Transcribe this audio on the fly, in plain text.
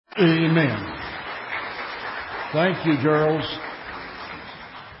Amen. Thank you, girls.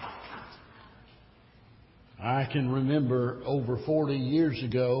 I can remember over 40 years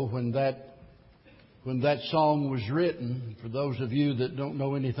ago when that song was written. For those of you that don't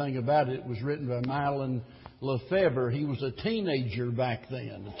know anything about it, it was written by Mylon Lefebvre. He was a teenager back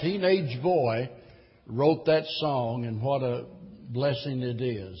then. A teenage boy wrote that song, and what a blessing it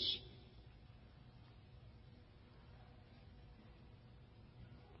is.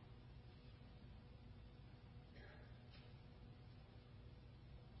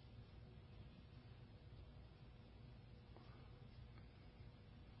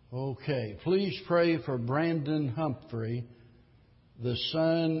 Okay, please pray for Brandon Humphrey, the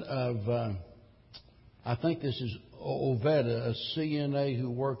son of, I think this is Ovetta, a CNA who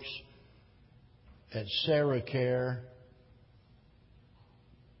works at Sarah Care.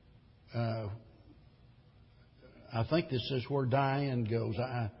 I think this is where Diane goes.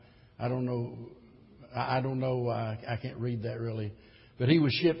 I don't know. I can't read that really. But he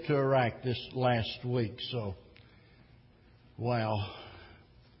was shipped to Iraq this last week. So, wow.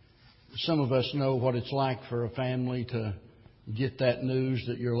 Some of us know what it's like for a family to get that news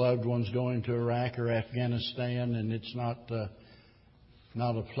that your loved one's going to Iraq or Afghanistan, and it's not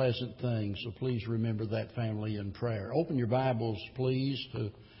a pleasant thing. So please remember that family in prayer. Open your Bibles, please,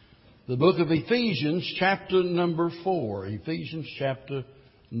 to the book of Ephesians, chapter number 4. Ephesians, chapter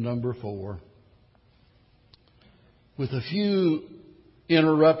number 4. With a few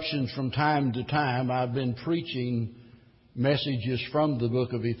interruptions from time to time, I've been preaching messages from the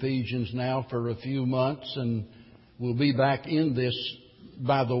book of Ephesians now for a few months, and we'll be back in this,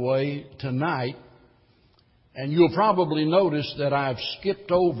 by the way, tonight. And you'll probably notice that I've skipped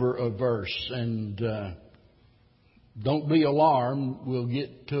over a verse, and don't be alarmed. We'll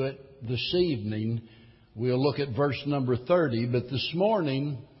get to it this evening. We'll look at verse number 30, but this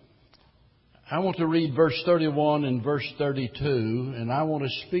morning I want to read verse 31 and verse 32, and I want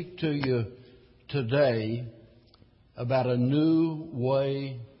to speak to you today about a new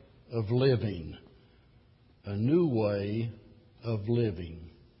way of living. A new way of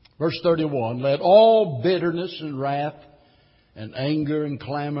living. Verse 31, let all bitterness and wrath and anger and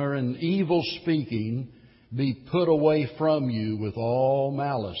clamor and evil speaking be put away from you with all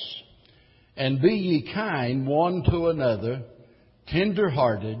malice. And be ye kind one to another,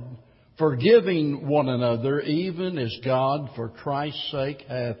 tender-hearted, forgiving one another, even as God for Christ's sake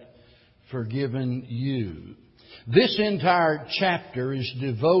hath forgiven you. This entire chapter is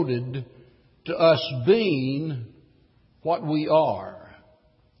devoted to us being what we are.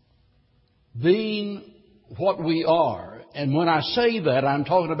 Being what we are. And when I say that, I'm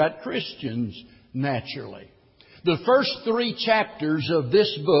talking about Christians, naturally. The first 3 chapters of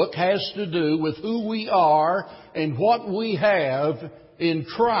this book has to do with who we are and what we have in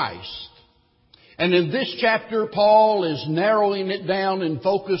Christ. And in this chapter, Paul is narrowing it down and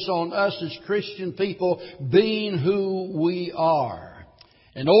focus on us as Christian people being who we are.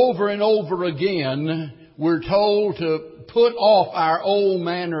 And over again, we're told to put off our old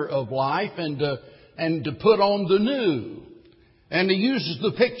manner of life and to put on the new. And he uses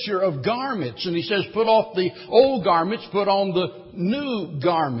the picture of garments, and he says, put off the old garments, put on the new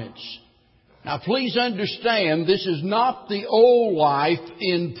garments. Now, please understand, this is not the old life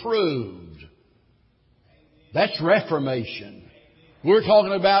improved. That's Reformation. We're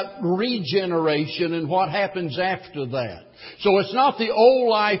talking about regeneration and what happens after that. So it's not the old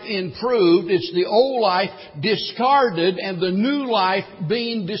life improved, it's the old life discarded and the new life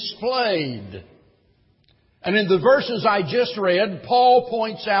being displayed. And in the verses I just read, Paul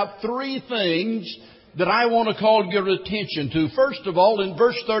points out 3 things that I want to call your attention to. First of all, in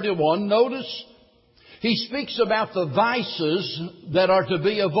verse 31, notice he speaks about the vices that are to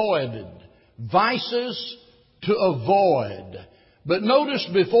be avoided. Vices to avoid. But notice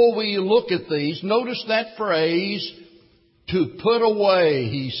before we look at these, notice that phrase, to put away,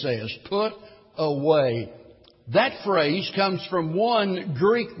 he says. Put away. That phrase comes from one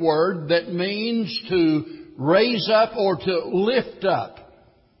Greek word that means to raise up or to lift up.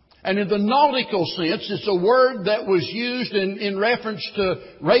 And in the nautical sense, it's a word that was used in reference to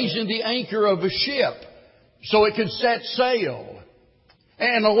raising the anchor of a ship so it could set sail.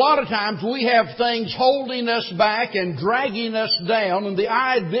 And a lot of times we have things holding us back and dragging us down, and the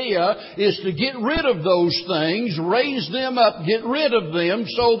idea is to get rid of those things, raise them up, get rid of them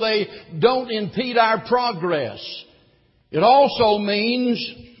so they don't impede our progress. It also means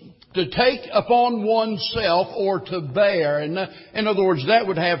to take upon oneself or to bear. And in other words, that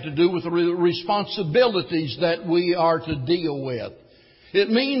would have to do with the responsibilities that we are to deal with.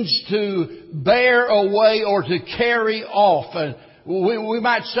 It means to bear away or to carry off. We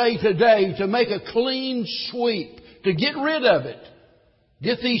might say today to make a clean sweep, to get rid of it.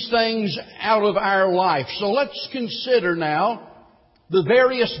 Get these things out of our life. So let's consider now the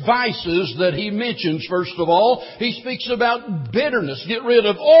various vices that he mentions. First of all, he speaks about bitterness. Get rid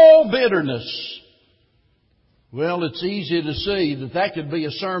of all bitterness. Well, it's easy to see that could be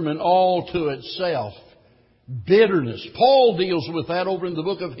a sermon all to itself. Bitterness. Paul deals with that over in the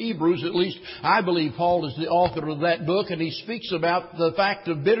book of Hebrews. At least I believe Paul is the author of that book, and he speaks about the fact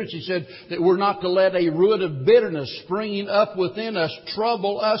of bitterness. He said that we're not to let a root of bitterness springing up within us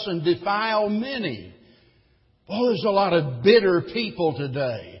trouble us and defile many. Oh, there's a lot of bitter people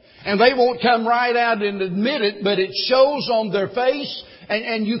today. And they won't come right out and admit it, but it shows on their face,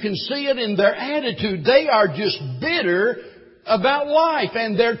 and you can see it in their attitude. They are just bitter about life,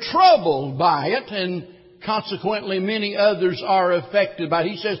 and they're troubled by it, and consequently, many others are affected by it.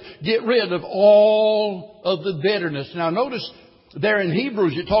 He says, get rid of all of the bitterness. Now, notice there in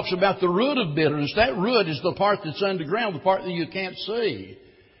Hebrews, it talks about the root of bitterness. That root is the part that's underground, the part that you can't see.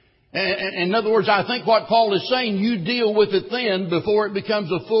 And in other words, I think what Paul is saying, you deal with it then before it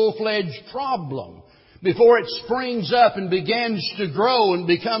becomes a full-fledged problem. Before it springs up and begins to grow and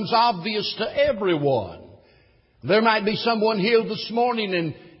becomes obvious to everyone. There might be someone here this morning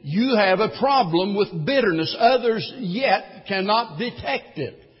and you have a problem with bitterness. Others yet cannot detect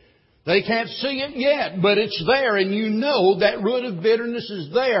it. They can't see it yet, but it's there, and you know that root of bitterness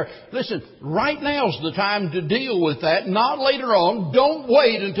is there. Listen, right now's the time to deal with that, not later on. Don't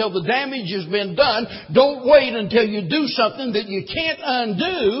wait until the damage has been done. Don't wait until you do something that you can't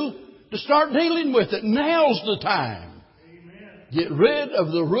undo to start dealing with it. Now's the time. Amen. Get rid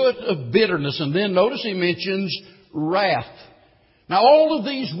of the root of bitterness. And then notice he mentions wrath. Now, all of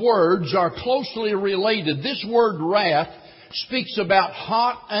these words are closely related. This word wrath speaks about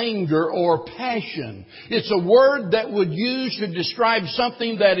hot anger or passion. It's a word that would use to describe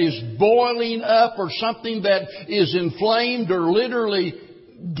something that is boiling up or something that is inflamed or literally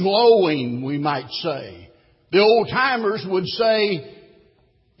glowing, we might say. The old-timers would say,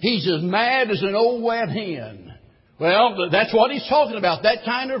 he's as mad as an old wet hen. Well, that's what he's talking about, that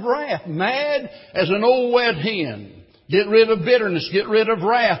kind of wrath. Mad as an old wet hen. Get rid of bitterness. Get rid of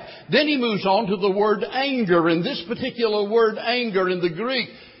wrath. Then he moves on to the word anger. And this particular word anger in the Greek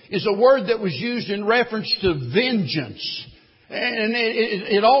is a word that was used in reference to vengeance. And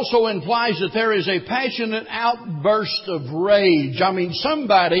it also implies that there is a passionate outburst of rage. I mean,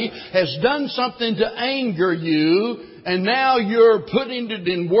 somebody has done something to anger you, and now you're putting it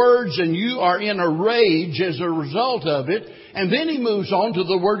in words and you are in a rage as a result of it. And then he moves on to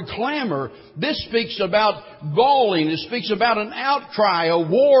the word clamor. This speaks about bawling. It speaks about an outcry, a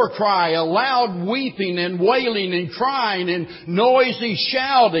war cry, a loud weeping and wailing and crying and noisy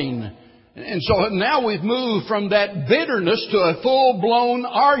shouting. And so now we've moved from that bitterness to a full-blown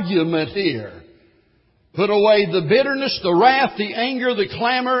argument here. Put away the bitterness, the wrath, the anger, the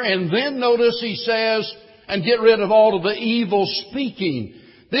clamor, and then notice he says, and get rid of all of the evil speaking.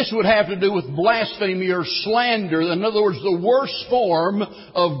 This would have to do with blasphemy or slander. In other words, the worst form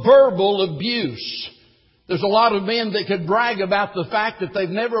of verbal abuse. There's a lot of men that could brag about the fact that they've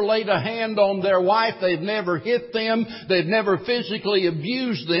never laid a hand on their wife, they've never hit them, they've never physically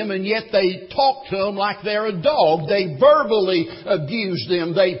abused them, and yet they talk to them like they're a dog. They verbally abuse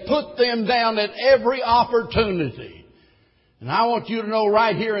them. They put them down at every opportunity. And I want you to know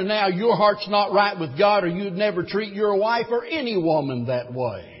right here and now, your heart's not right with God, or you'd never treat your wife or any woman that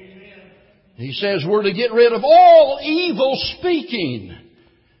way. Amen. He says we're to get rid of all evil speaking.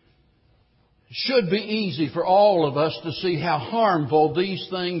 It should be easy for all of us to see how harmful these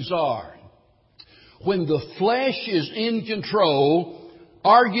things are. When the flesh is in control,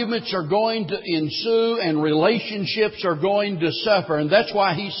 arguments are going to ensue and relationships are going to suffer. And that's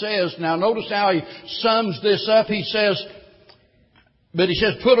why he says, now notice how he sums this up. He says,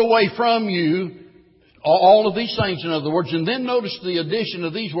 put away from you all of these things, in other words. And then notice the addition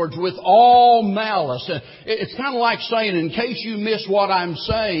of these words, with all malice. It's kind of like saying, in case you miss what I'm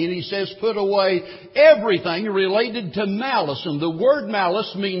saying, he says, put away everything related to malice. And the word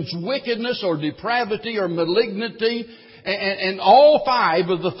malice means wickedness or depravity or malignity. And all five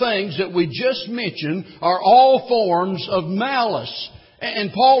of the things that we just mentioned are all forms of malice.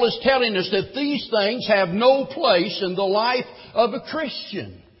 And Paul is telling us that these things have no place in the life of a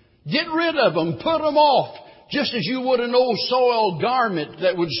Christian. Get rid of them. Put them off. Just as you would an old soiled garment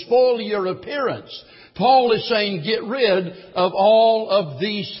that would spoil your appearance. Paul is saying get rid of all of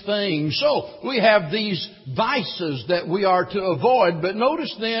these things. So we have these vices that we are to avoid. But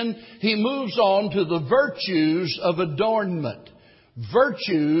notice then he moves on to the virtues of adornment.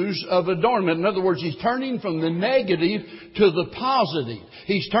 Virtues of adornment. In other words, he's turning from the negative to the positive.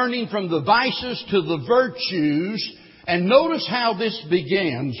 He's turning from the vices to the virtues. And notice how this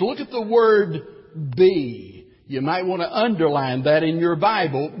begins. Look at the word be. You might want to underline that in your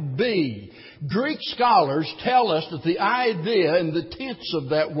Bible. Be. Greek scholars tell us that the idea and the tense of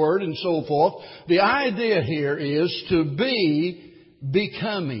that word and so forth, the idea here is to be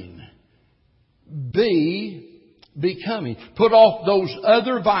becoming. Be becoming. Put off those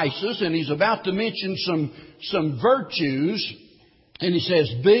other vices, and he's about to mention some virtues, and he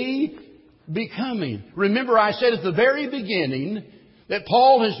says, be becoming. Remember, I said at the very beginning that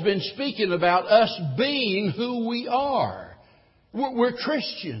Paul has been speaking about us being who we are. We're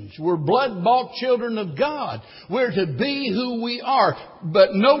Christians. We're blood-bought children of God. We're to be who we are.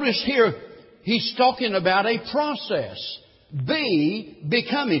 But notice here, he's talking about a process. Be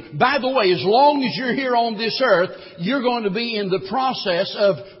becoming. By the way, as long as you're here on this earth, you're going to be in the process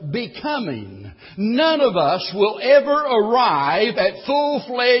of becoming. None of us will ever arrive at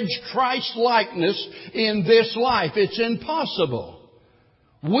full-fledged Christ-likeness in this life. It's impossible.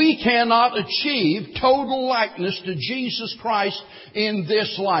 We cannot achieve total likeness to Jesus Christ in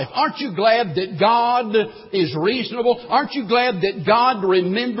this life. Aren't you glad that God is reasonable? Aren't you glad that God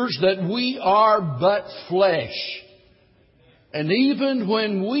remembers that we are but flesh? And even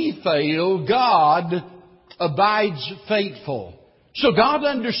when we fail, God abides faithful. So God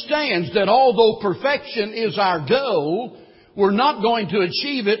understands that although perfection is our goal, we're not going to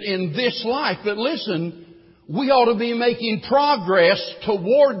achieve it in this life. But listen, we ought to be making progress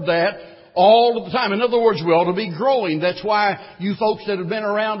toward that all the time. In other words, we ought to be growing. That's why you folks that have been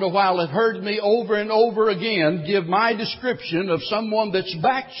around a while have heard me over and over again give my description of someone that's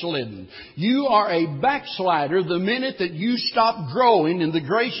backslidden. You are a backslider the minute that you stop growing in the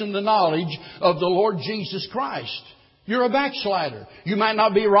grace and the knowledge of the Lord Jesus Christ. You're a backslider. You might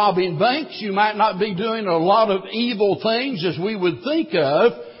not be robbing banks. You might not be doing a lot of evil things as we would think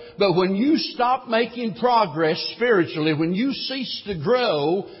of. But when you stop making progress spiritually, when you cease to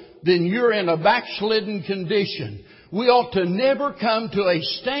grow, then you're in a backslidden condition. We ought to never come to a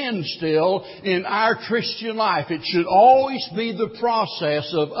standstill in our Christian life. It should always be the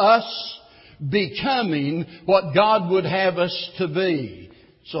process of us becoming what God would have us to be.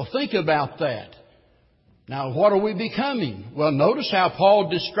 So think about that. Now, what are we becoming? Well, notice how Paul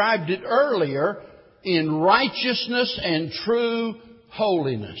described it earlier in righteousness and true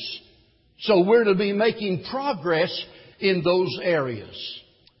holiness. So we're to be making progress in those areas.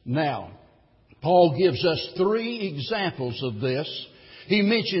 Now, Paul gives us 3 examples of this. He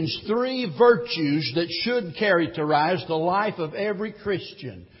mentions 3 virtues that should characterize the life of every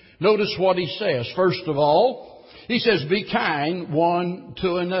Christian. Notice what he says. First of all, he says, be kind one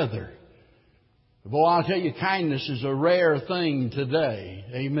to another. Boy, I'll tell you, kindness is a rare thing today.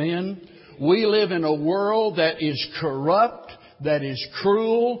 Amen. We live in a world that is corrupt, that is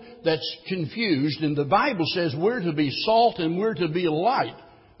cruel, that's confused. And the Bible says we're to be salt and we're to be light.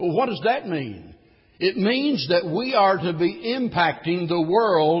 Well, what does that mean? It means that we are to be impacting the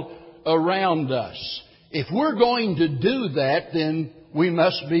world around us. If we're going to do that, then we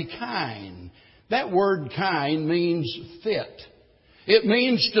must be kind. That word kind means fit. It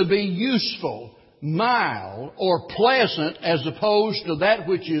means to be useful, mild, or pleasant as opposed to that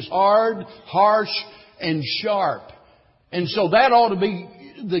which is hard, harsh, and sharp. And so that ought to be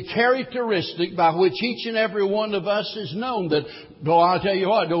the characteristic by which each and every one of us is known. That, though I'll tell you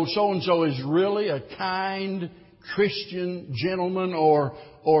what, though so-and-so is really a kind Christian gentleman or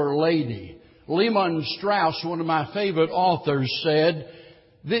lady. Lehman Strauss, one of my favorite authors, said,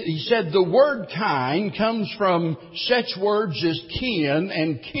 the word kind comes from such words as kin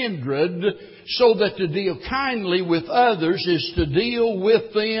and kindred, so that to deal kindly with others is to deal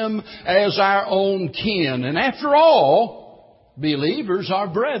with them as our own kin. And after all, believers are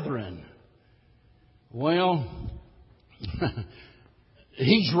brethren. Well,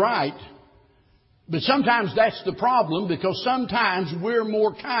 he's right. But sometimes that's the problem, because sometimes we're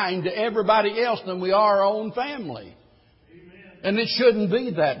more kind to everybody else than we are our own family. And it shouldn't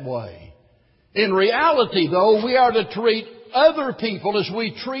be that way. In reality, though, we are to treat other people as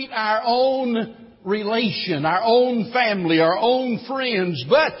we treat our own relation, our own family, our own friends.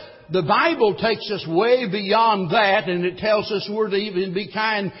 But the Bible takes us way beyond that, and it tells us we're to even be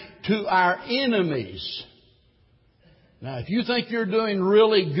kind to our enemies. Now, if you think you're doing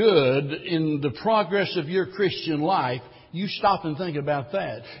really good in the progress of your Christian life, you stop and think about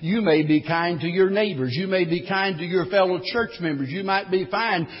that. You may be kind to your neighbors. You may be kind to your fellow church members. You might be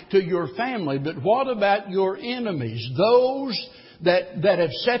kind to your family. But what about your enemies? Those that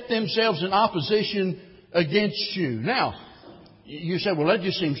have set themselves in opposition against you. Now, You say, well, that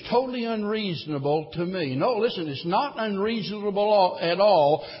just seems totally unreasonable to me. No, listen, it's not unreasonable at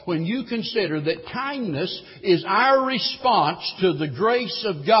all when you consider that kindness is our response to the grace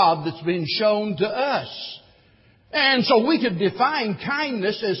of God that's been shown to us. And so we could define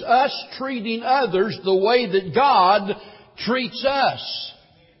kindness as us treating others the way that God treats us.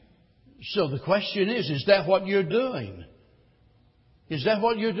 So the question is that what you're doing? Is that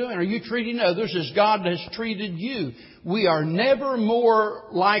what you're doing? Are you treating others as God has treated you? We are never more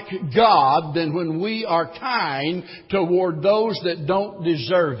like God than when we are kind toward those that don't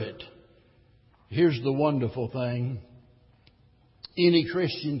deserve it. Here's the wonderful thing. Any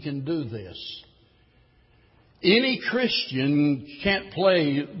Christian can do this. Any Christian can't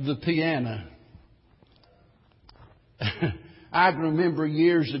play the piano. I remember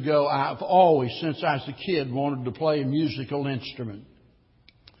years ago, I've always, since I was a kid, wanted to play a musical instrument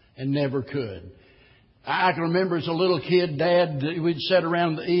and never could. I can remember as a little kid, we'd sit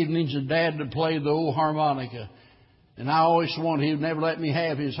around in the evenings and Dad would play the old harmonica. And I always wanted, he would never let me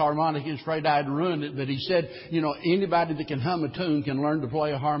have his harmonica. He was afraid I'd ruin it. But he said, anybody that can hum a tune can learn to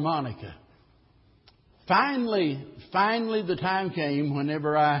play a harmonica. Finally, the time came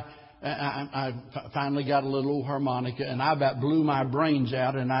whenever I finally got a little old harmonica, and I about blew my brains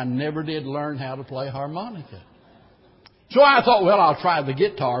out, and I never did learn how to play harmonica. So I thought, well, I'll try the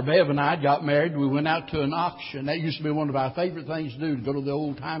guitar. Bev and I got married. We went out to an auction. That used to be one of our favorite things to do, to go to the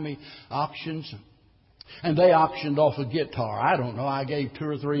old-timey auctions. And they auctioned off a guitar. I don't know. I gave $2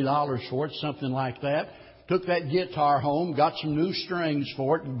 or $3 for it, something like that. Took that guitar home, got some new strings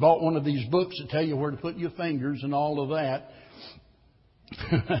for it, and bought one of these books that tell you where to put your fingers and all of that.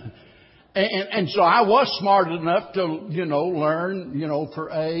 And so I was smart enough to, learn, for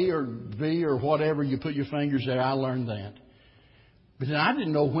A or B or whatever you put your fingers there. I learned that. But then I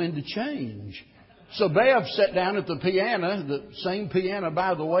didn't know when to change. So Bev sat down at the piano, the same piano,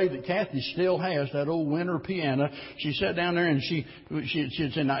 by the way, that Kathy still has, that old winter piano. She sat down there and she'd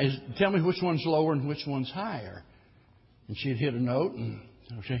say, now, tell me which one's lower and which one's higher. And she'd hit a note and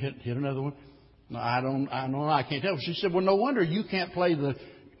she'd hit another one. No, I can't tell. She said, well, no wonder you can't play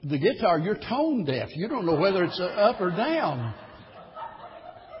the guitar. You're tone deaf. You don't know whether it's up or down.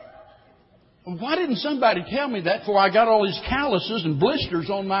 Why didn't somebody tell me that before I got all these calluses and blisters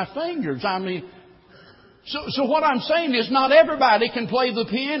on my fingers? So what I'm saying is not everybody can play the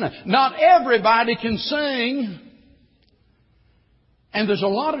piano. Not everybody can sing. And there's a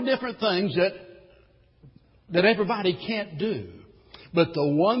lot of different things that everybody can't do. But the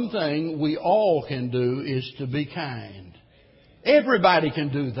one thing we all can do is to be kind. Everybody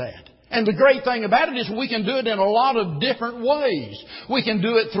can do that. And the great thing about it is we can do it in a lot of different ways. We can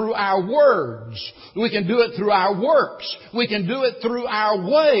do it through our words. We can do it through our works. We can do it through our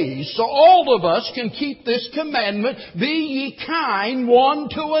ways. So all of us can keep this commandment, be ye kind one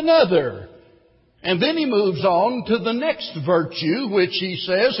to another. And then he moves on to the next virtue, which he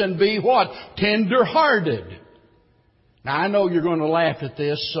says, and be what? Tender-hearted. Now I know you're going to laugh at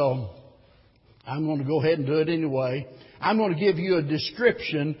this, so I'm going to go ahead and do it anyway. I'm going to give you a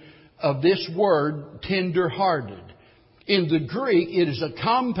description of this word, tender-hearted. In the Greek, it is a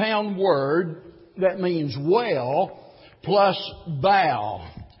compound word that means well plus bow.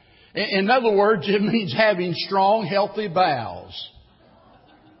 In other words, it means having strong, healthy bowels.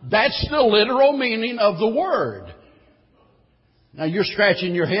 That's the literal meaning of the word. Now you're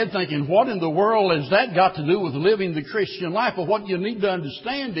scratching your head thinking, what in the world has that got to do with living the Christian life? But what you need to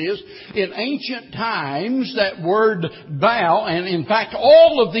understand is, in ancient times, that word bow, and in fact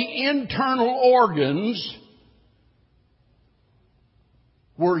all of the internal organs,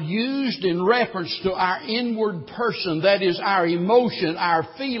 were used in reference to our inward person. That is our emotion, our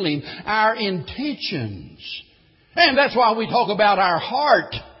feeling, our intentions. And that's why we talk about our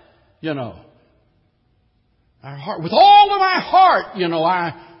heart, Our heart. With all of my heart,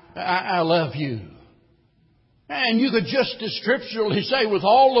 I love you. And you could just as scripturally say, with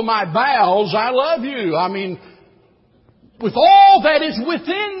all of my bowels, I love you. With all that is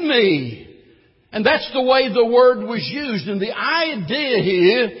within me. And that's the way the word was used. And the idea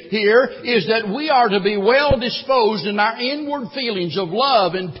here is that we are to be well disposed in our inward feelings of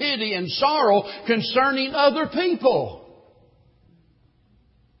love and pity and sorrow concerning other people.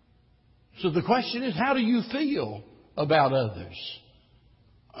 So the question is, how do you feel about others?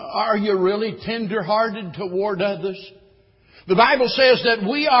 Are you really tender-hearted toward others? The Bible says that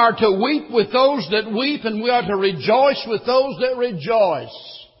we are to weep with those that weep, and we are to rejoice with those that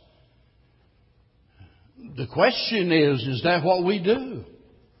rejoice. The question is that what we do?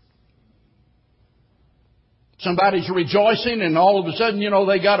 Somebody's rejoicing and all of a sudden,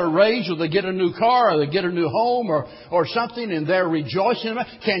 they got a raise or they get a new car or they get a new home or something and they're rejoicing.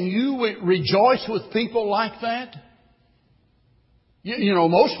 Can you rejoice with people like that?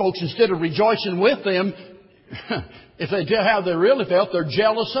 Most folks, instead of rejoicing with them, if they tell how they really felt, they're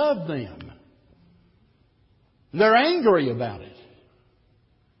jealous of them. They're angry about it.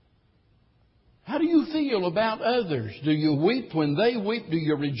 How do you feel about others? Do you weep when they weep? Do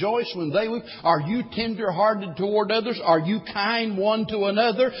you rejoice when they weep? Are you tender-hearted toward others? Are you kind one to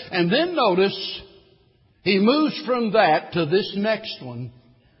another? And then notice, he moves from that to this next one.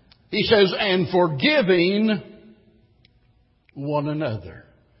 He says, and forgiving one another.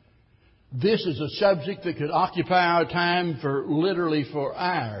 This is a subject that could occupy our time literally for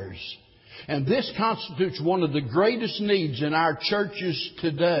hours. And this constitutes one of the greatest needs in our churches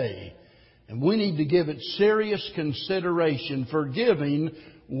today. And we need to give it serious consideration, forgiving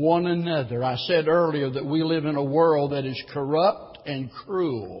one another. I said earlier that we live in a world that is corrupt and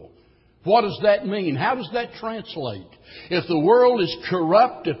cruel. What does that mean? How does that translate? If the world is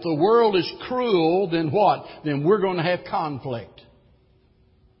corrupt, if the world is cruel, then what? Then we're going to have conflict.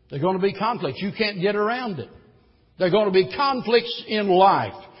 There are going to be conflicts. You can't get around it. There are going to be conflicts in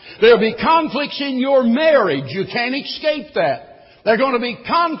life. There will be conflicts in your marriage. You can't escape that. There are going to be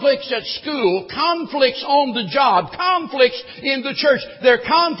conflicts at school, conflicts on the job, conflicts in the church. There are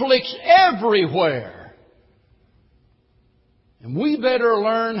conflicts everywhere. And we better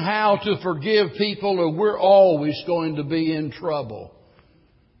learn how to forgive people or we're always going to be in trouble.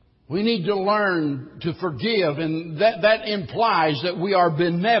 We need to learn to forgive, and that implies that we are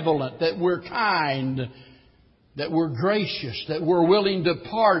benevolent, that we're kind, that we're gracious, that we're willing to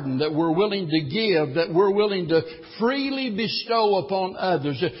pardon, that we're willing to give, that we're willing to freely bestow upon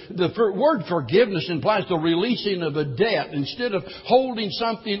others. The word forgiveness implies the releasing of a debt. Instead of holding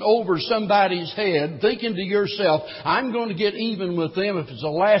something over somebody's head, thinking to yourself, I'm going to get even with them if it's the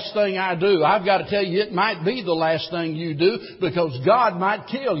last thing I do. I've got to tell you, it might be the last thing you do because God might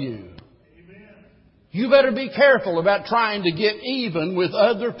kill you. Amen. You better be careful about trying to get even with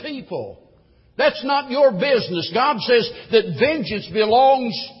other people. That's not your business. God says that vengeance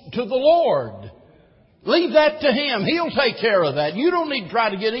belongs to the Lord. Leave that to Him. He'll take care of that. You don't need to try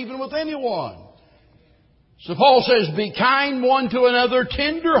to get even with anyone. So Paul says, be kind one to another,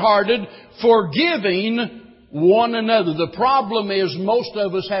 tender-hearted, forgiving one another. The problem is most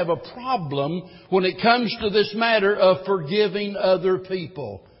of us have a problem when it comes to this matter of forgiving other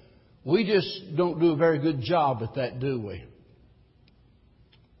people. We just don't do a very good job at that, do we?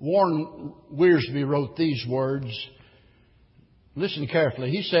 Warren Wiersbe wrote these words. Listen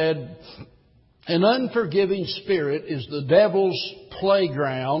carefully. He said, an unforgiving spirit is the devil's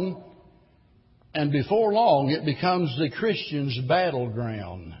playground, and before long it becomes the Christian's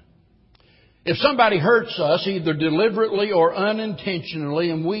battleground. If somebody hurts us, either deliberately or unintentionally,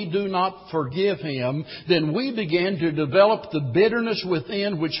 and we do not forgive him, then we begin to develop the bitterness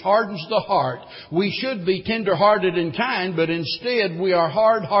within which hardens the heart. We should be tender-hearted and kind, but instead we are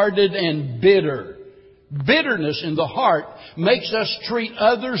hard-hearted and bitter. Bitterness in the heart makes us treat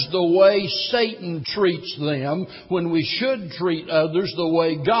others the way Satan treats them, when we should treat others the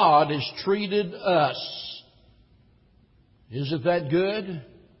way God has treated us. Isn't that good?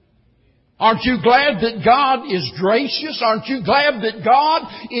 Aren't you glad that God is gracious? Aren't you glad that God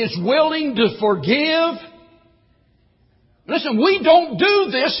is willing to forgive? Listen, we don't do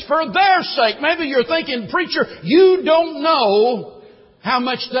this for their sake. Maybe you're thinking, preacher, you don't know how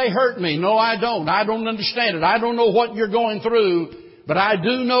much they hurt me. No, I don't. I don't understand it. I don't know what you're going through. But I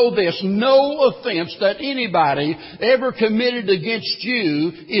do know this. No offense that anybody ever committed against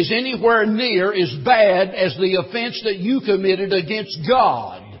you is anywhere near as bad as the offense that you committed against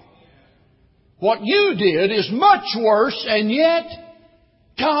God. What you did is much worse, and yet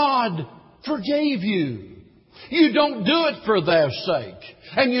God forgave you. You don't do it for their sake.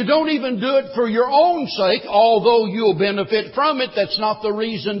 And you don't even do it for your own sake, although you'll benefit from it. That's not the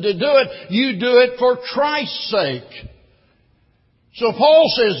reason to do it. You do it for Christ's sake. So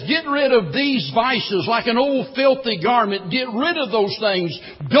Paul says, get rid of these vices like an old filthy garment. Get rid of those things.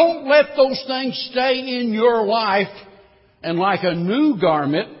 Don't let those things stay in your life. And like a new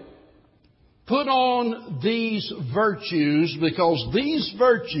garment, put on these virtues, because these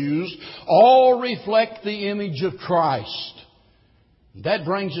virtues all reflect the image of Christ. That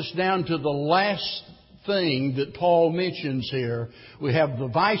brings us down to the last thing that Paul mentions here. We have the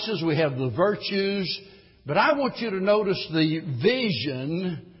vices, we have the virtues, but I want you to notice the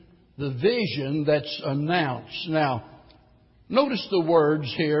vision that's announced. Now, notice the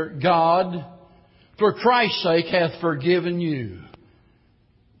words here, God, for Christ's sake, hath forgiven you.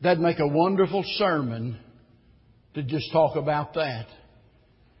 That'd make a wonderful sermon to just talk about that.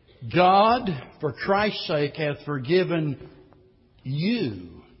 God, for Christ's sake, hath forgiven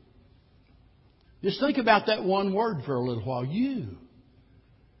you. Just think about that one word for a little while. You.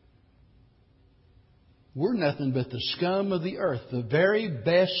 We're nothing but the scum of the earth. The very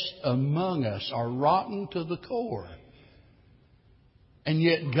best among us are rotten to the core. And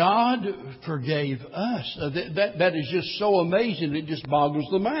yet God forgave us. That is just so amazing. It just boggles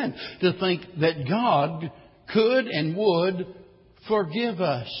the mind to think that God could and would forgive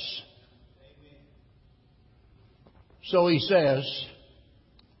us. So He says,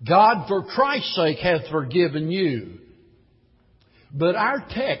 God for Christ's sake hath forgiven you. But our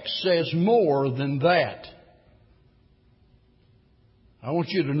text says more than that. I want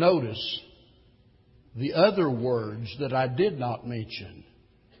you to notice the other words that I did not mention.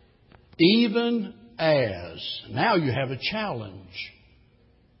 Even as. Now you have a challenge.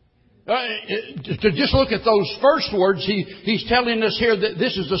 To just look at those first words, he's telling us here that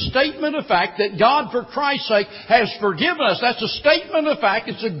this is a statement of fact that God, for Christ's sake, has forgiven us. That's a statement of fact.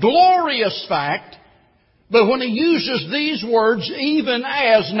 It's a glorious fact. But when he uses these words, even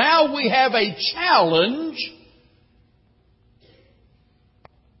as, now we have a challenge.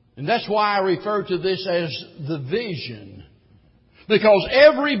 And that's why I refer to this as the vision. Because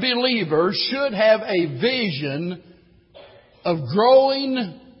every believer should have a vision of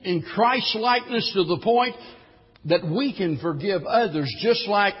growing in Christ's likeness to the point that we can forgive others just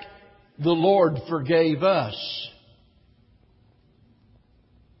like the Lord forgave us.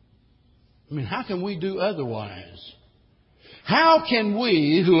 I mean, how can we do otherwise? How can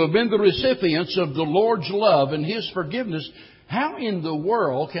we, who have been the recipients of the Lord's love and His forgiveness, how in the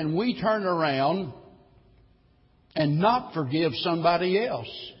world can we turn around and not forgive somebody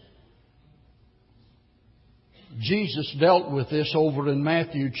else? Jesus dealt with this over in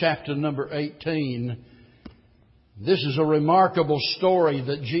Matthew chapter number 18. This is a remarkable story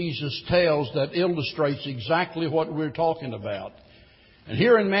that Jesus tells that illustrates exactly what we're talking about. And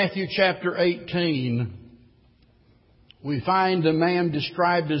here in Matthew chapter 18, we find a man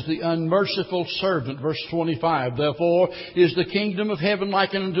described as the unmerciful servant. Verse 25, therefore is the kingdom of heaven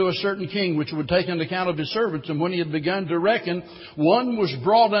likened unto a certain king, which would take an account of his servants. And when he had begun to reckon, one was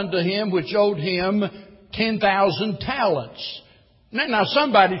brought unto him which owed him 10,000 talents. Now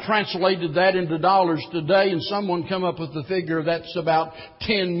somebody translated that into dollars today, and someone come up with the figure that's about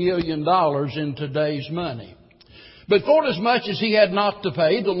 $10 million in today's money. But forasmuch as he had not to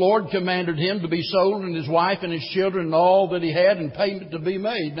pay, the Lord commanded him to be sold, and his wife and his children and all that he had, and payment to be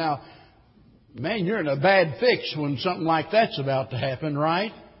made. Now, man, you're in a bad fix when something like that's about to happen,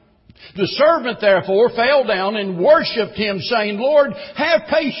 right? The servant therefore fell down and worshipped him, saying, Lord, have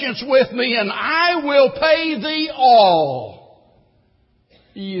patience with me, and I will pay thee all.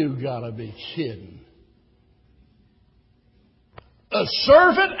 You gotta be kidding. A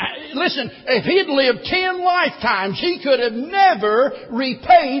servant, listen, if he'd lived 10 lifetimes, he could have never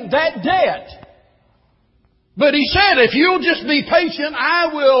repaid that debt. But he said, if you'll just be patient,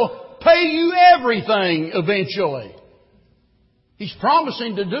 I will pay you everything eventually. He's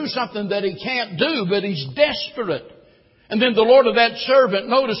promising to do something that he can't do, but he's desperate. And then the Lord of that servant,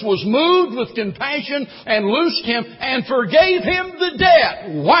 notice, was moved with compassion and loosed him and forgave him the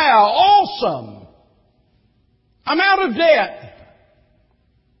debt. Wow, awesome. I'm out of debt.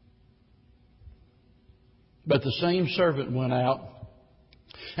 But the same servant went out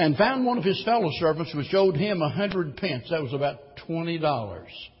and found one of his fellow servants which owed him 100 pence. That was about $20.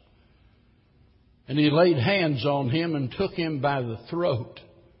 And he laid hands on him and took him by the throat,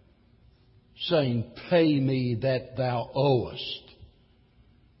 saying, pay me that thou owest.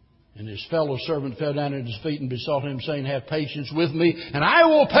 And his fellow servant fell down at his feet and besought him, saying, have patience with me, and I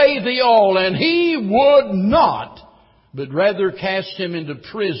will pay thee all. And he would not, but rather cast him into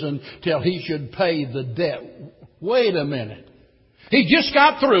prison till he should pay the debt. Wait a minute. He just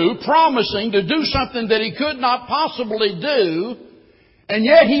got through promising to do something that he could not possibly do, and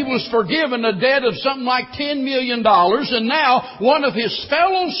yet he was forgiven a debt of something like $10 million, and now one of his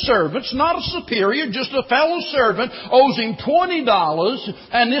fellow servants, not a superior, just a fellow servant, owes him $20,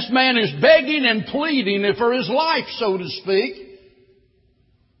 and this man is begging and pleading for his life, so to speak.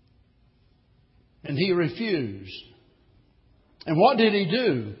 And he refused. And what did he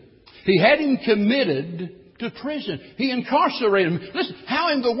do? He had him committed to prison. He incarcerated him. Listen,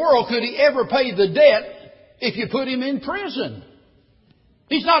 how in the world could he ever pay the debt if you put him in prison?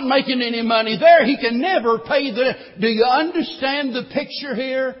 He's not making any money there. He can never pay the debt. Do you understand the picture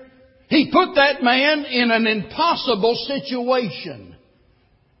here? He put that man in an impossible situation.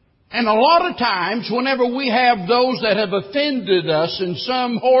 And a lot of times, whenever we have those that have offended us in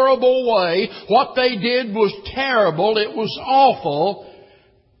some horrible way, what they did was terrible, it was awful,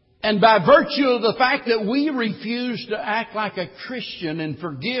 and by virtue of the fact that we refuse to act like a Christian and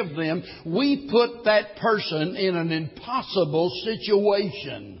forgive them, we put that person in an impossible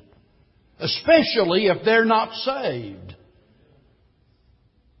situation, especially if they're not saved.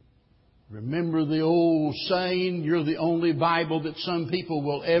 Remember the old saying, you're the only Bible that some people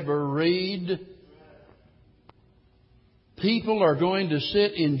will ever read? People are going to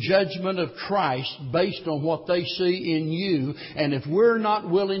sit in judgment of Christ based on what they see in you. And if we're not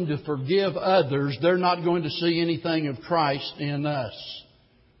willing to forgive others, they're not going to see anything of Christ in us.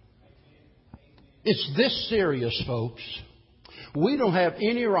 It's this serious, folks. We don't have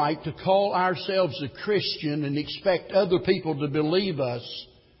any right to call ourselves a Christian and expect other people to believe us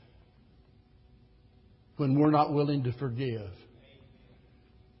when we're not willing to forgive.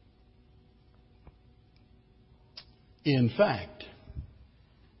 In fact,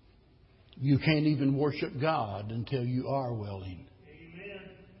 you can't even worship God until you are willing. Amen.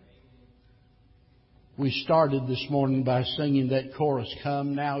 We started this morning by singing that chorus,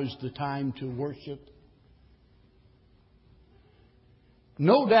 "Come, now is the time to worship."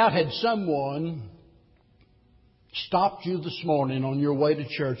 No doubt had someone stopped you this morning on your way to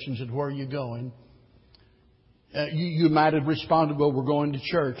church and said, "Where are you going?" You might have responded, "Well, we're going to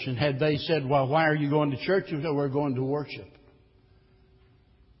church." And had they said, "Well, why are you going to church?" You said, "We're going to worship."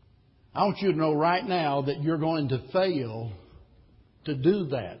 I want you to know right now that you're going to fail to do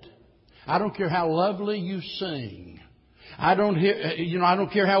that. I don't care how lovely you sing. I don't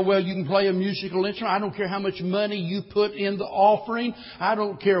care how well you can play a musical instrument. I don't care how much money you put in the offering. I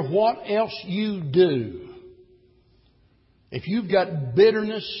don't care what else you do. If you've got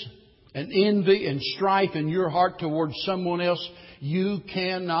bitterness and envy and strife in your heart towards someone else, you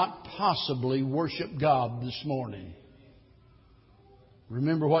cannot possibly worship God this morning.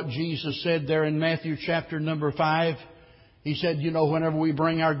 Remember what Jesus said there in Matthew chapter number 5? He said, whenever we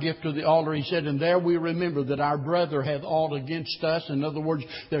bring our gift to the altar, He said, and there we remember that our brother hath aught against us. In other words,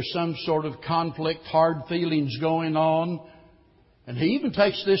 there's some sort of conflict, hard feelings going on. And He even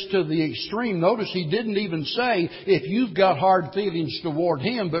takes this to the extreme. Notice He didn't even say if you've got hard feelings toward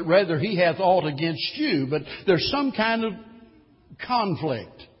him, but rather he hath aught against you. But there's some kind of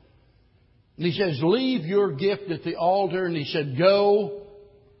conflict. And He says, leave your gift at the altar. And He said, go.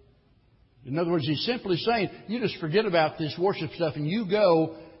 In other words, He's simply saying, you just forget about this worship stuff and you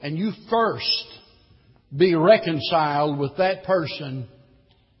go and you first be reconciled with that person.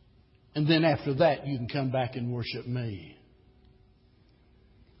 And then after that, you can come back and worship me.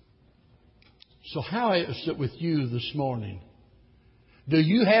 So how is it with you this morning? Do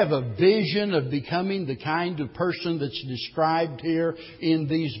you have a vision of becoming the kind of person that's described here in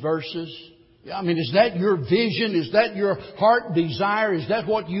these verses? I mean, is that your vision? Is that your heart desire? Is that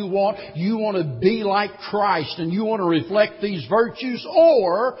what you want? You want to be like Christ and you want to reflect these virtues?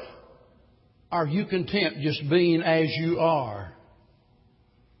 Or are you content just being as you are?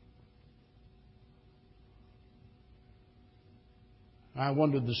 I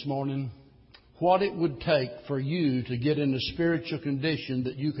wondered this morning what it would take for you to get in a spiritual condition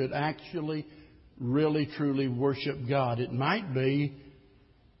that you could actually, really, truly worship God. It might be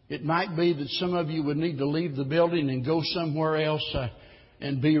that some of you would need to leave the building and go somewhere else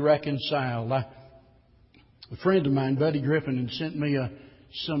and be reconciled. A friend of mine, Buddy Griffin, had sent me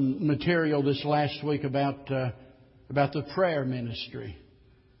some material this last week about the prayer ministry.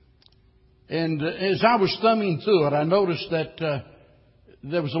 And as I was thumbing through it, I noticed that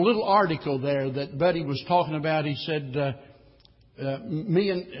there was a little article there that Buddy was talking about. He said,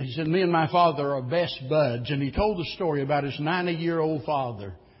 me and my father are best buds. And he told the story about his 90-year-old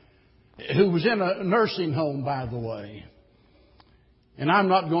father, who was in a nursing home, by the way. And I'm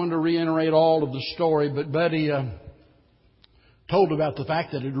not going to reiterate all of the story, but Buddy told about the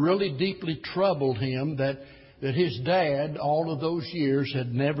fact that it really deeply troubled him that his dad, all of those years,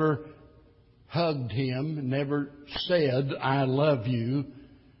 had never hugged him, never said, "I love you."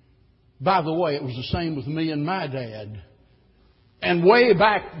 By the way, it was the same with me and my dad. And way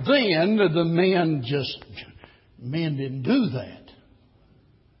back then, the men didn't do that.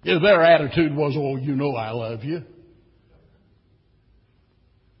 Their attitude was, "Oh, I love you."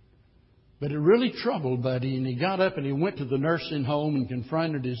 But it really troubled Buddy, and he got up and he went to the nursing home and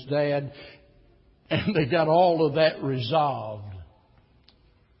confronted his dad, and they got all of that resolved.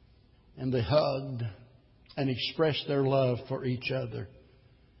 And they hugged and expressed their love for each other.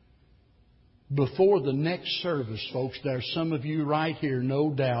 Before the next service, folks, there's some of you right here,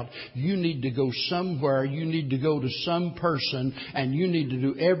 no doubt. You need to go somewhere. You need to go to some person, and you need to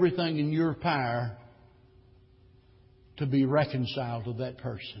do everything in your power to be reconciled to that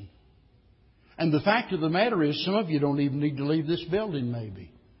person. And the fact of the matter is, some of you don't even need to leave this building,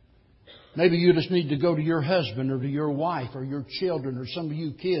 maybe. Maybe you just need to go to your husband or to your wife or your children or some of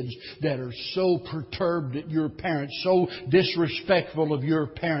you kids that are so perturbed at your parents, so disrespectful of your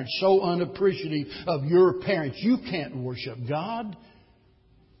parents, so unappreciative of your parents. You can't worship God.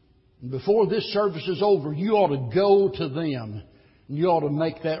 And before this service is over, you ought to go to them. And you ought to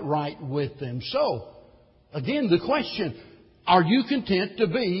make that right with them. So, again, the question, are you content to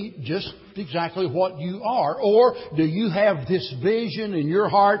be just exactly what you are? Or do you have this vision in your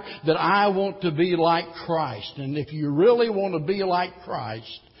heart that I want to be like Christ? And if you really want to be like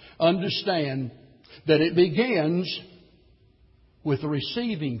Christ, understand that it begins with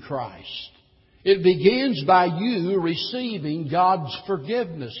receiving Christ. It begins by you receiving God's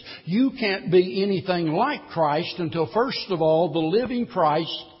forgiveness. You can't be anything like Christ until, first of all, the living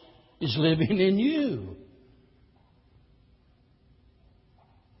Christ is living in you.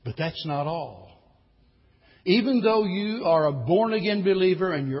 But that's not all. Even though you are a born-again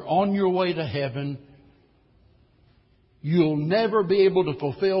believer and you're on your way to heaven, you'll never be able to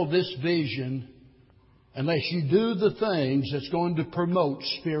fulfill this vision unless you do the things that's going to promote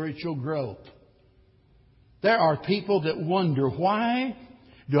spiritual growth. There are people that wonder, why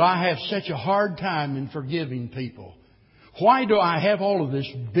do I have such a hard time in forgiving people? Why do I have all of this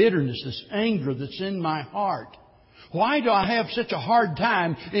bitterness, this anger that's in my heart? Why do I have such a hard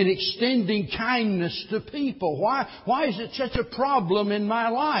time in extending kindness to people? Why is it such a problem in my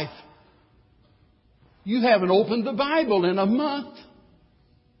life? You haven't opened the Bible in a month.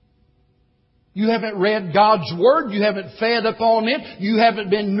 You haven't read God's Word. You haven't fed upon it. You haven't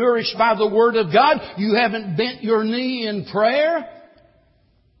been nourished by the Word of God. You haven't bent your knee in prayer.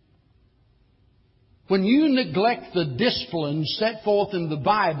 When you neglect the discipline set forth in the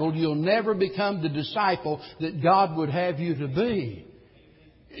Bible, you'll never become the disciple that God would have you to be.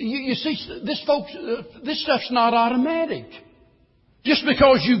 You see, this stuff's not automatic. Just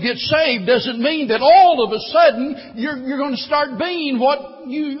because you get saved doesn't mean that all of a sudden you're going to start being what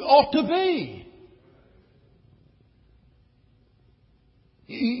you ought to be.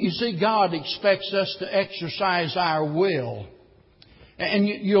 You see, God expects us to exercise our will. And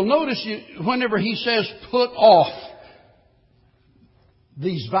you'll notice whenever He says put off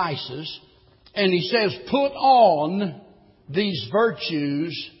these vices, and He says put on these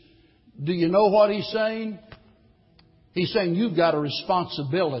virtues, do you know what He's saying? He's saying you've got a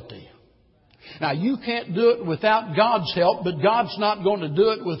responsibility. Now, you can't do it without God's help, but God's not going to do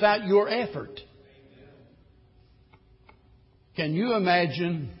it without your effort. Can you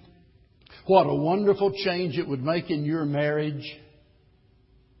imagine what a wonderful change it would make in your marriage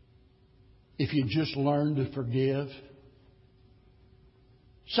if you just learn to forgive?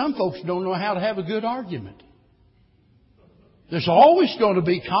 Some folks don't know how to have a good argument. There's always going to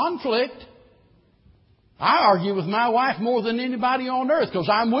be conflict. I argue with my wife more than anybody on earth because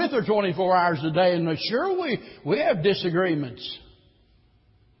I'm with her 24 hours a day, and sure we have disagreements.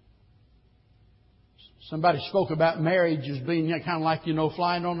 Somebody spoke about marriage as being kind of like,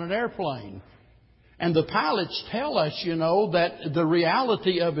 flying on an airplane. And the pilots tell us, that the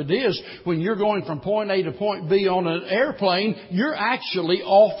reality of it is when you're going from point A to point B on an airplane, you're actually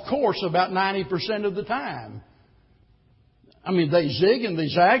off course about 90% of the time. I mean, they zig and they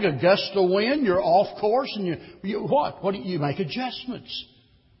zag, a gust of wind, you're off course, and you make adjustments.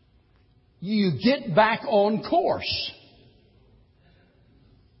 You get back on course.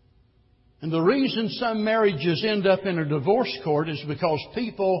 And the reason some marriages end up in a divorce court is because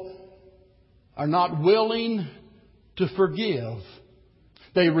people are not willing to forgive.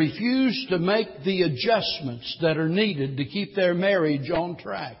 They refuse to make the adjustments that are needed to keep their marriage on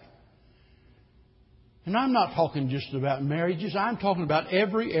track. And I'm not talking just about marriages. I'm talking about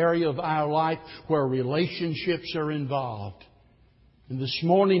every area of our life where relationships are involved. And this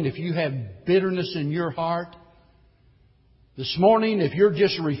morning, if you have bitterness in your heart, this morning, if you're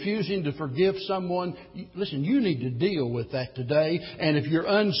just refusing to forgive someone, listen, you need to deal with that today. And if you're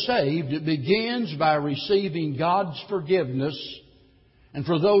unsaved, it begins by receiving God's forgiveness. And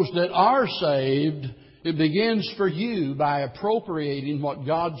for those that are saved, it begins for you by appropriating what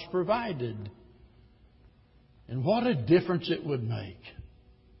God's provided. And what a difference it would make.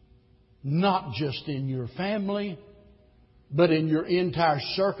 Not just in your family, but in your entire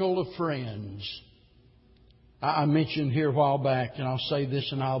circle of friends. I mentioned here a while back, and I'll say this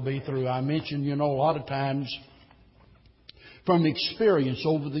and I'll be through. I mentioned, a lot of times From experience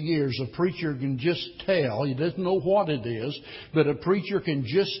over the years, a preacher can just tell, he doesn't know what it is, but a preacher can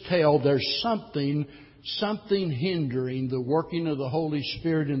just tell there's something hindering the working of the Holy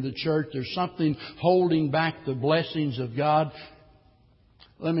Spirit in the church. There's something holding back the blessings of God.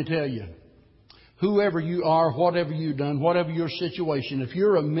 Let me tell you, whoever you are, whatever you've done, whatever your situation, if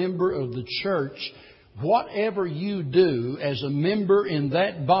you're a member of the church, whatever you do as a member in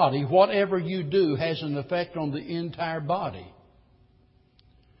that body, whatever you do has an effect on the entire body.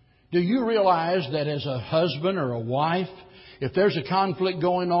 Do you realize that as a husband or a wife, if there's a conflict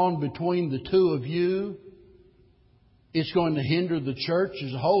going on between the two of you, it's going to hinder the church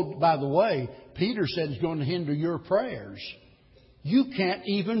as a whole? By the way, Peter said it's going to hinder your prayers. You can't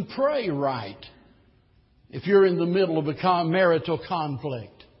even pray right if you're in the middle of a marital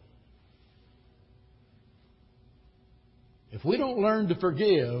conflict. If we don't learn to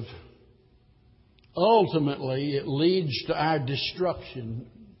forgive, ultimately it leads to our destruction.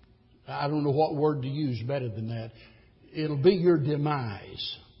 I don't know what word to use better than that. It'll be your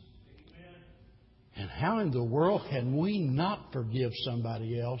demise. And how in the world can we not forgive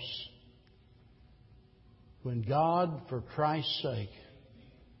somebody else when God, for Christ's sake,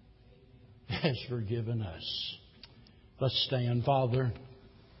 has forgiven us? Let's stand, Father.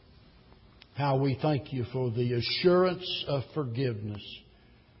 How we thank You for the assurance of forgiveness.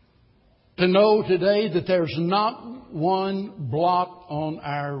 To know today that there's not one blot on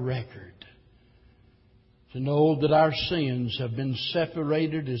our record. To know that our sins have been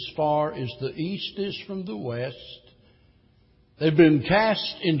separated as far as the east is from the west. They've been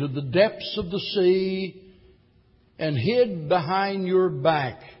cast into the depths of the sea and hid behind Your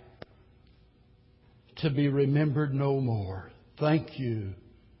back to be remembered no more. Thank You.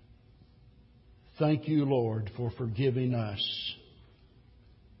 Thank You, Lord, for forgiving us.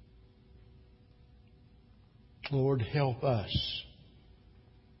 Lord, help us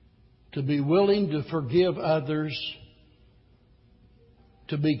to be willing to forgive others,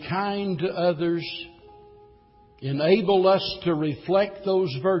 to be kind to others, enable us to reflect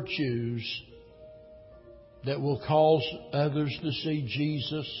those virtues that will cause others to see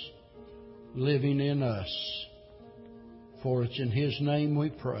Jesus living in us. For it's in His name we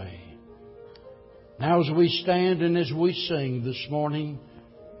pray. Now as we stand and as we sing this morning,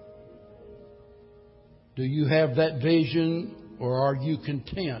 do you have that vision, or are you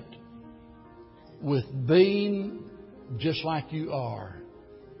content with being just like you are?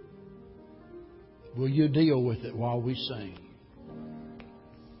 Will you deal with it while we sing?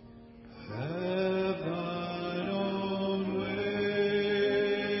 Have thine own way,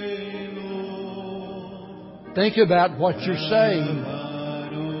 Lord. Think about what you're saying.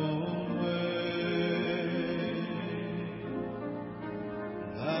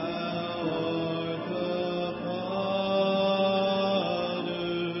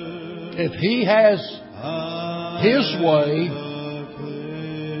 If He has His way,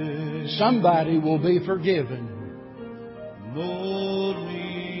 somebody will be forgiven.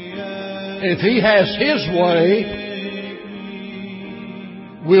 If He has His way,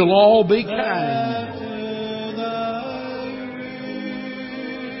 we'll all be kind.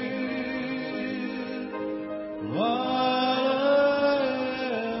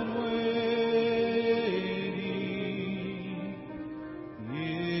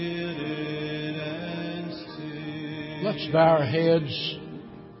 Let's bow our heads.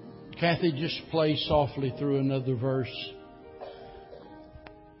 Kathy, just play softly through another verse.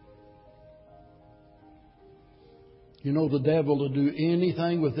 You know, the devil will do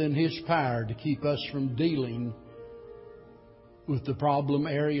anything within his power to keep us from dealing with the problem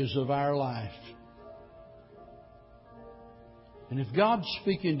areas of our life. And if God's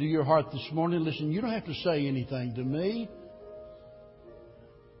speaking to your heart this morning, listen, you don't have to say anything to me.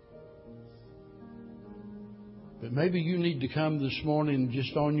 But maybe you need to come this morning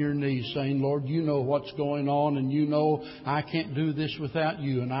just on your knees saying, Lord, You know what's going on, and You know I can't do this without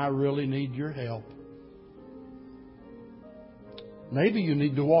You, and I really need Your help. Maybe you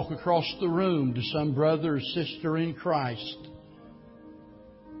need to walk across the room to some brother or sister in Christ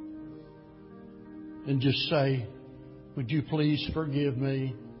and just say, would you please forgive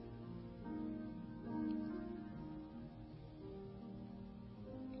me?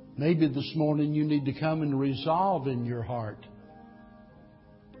 Maybe this morning you need to come and resolve in your heart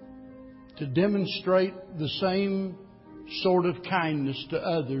to demonstrate the same sort of kindness to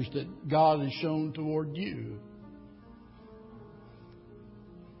others that God has shown toward you.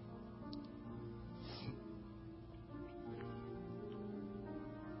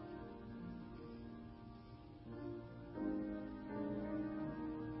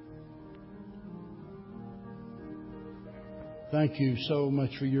 Thank you so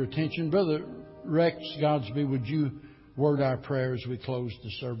much for your attention. Brother Rex Godsby, would you word our prayer as we close the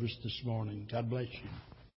service this morning? God bless you.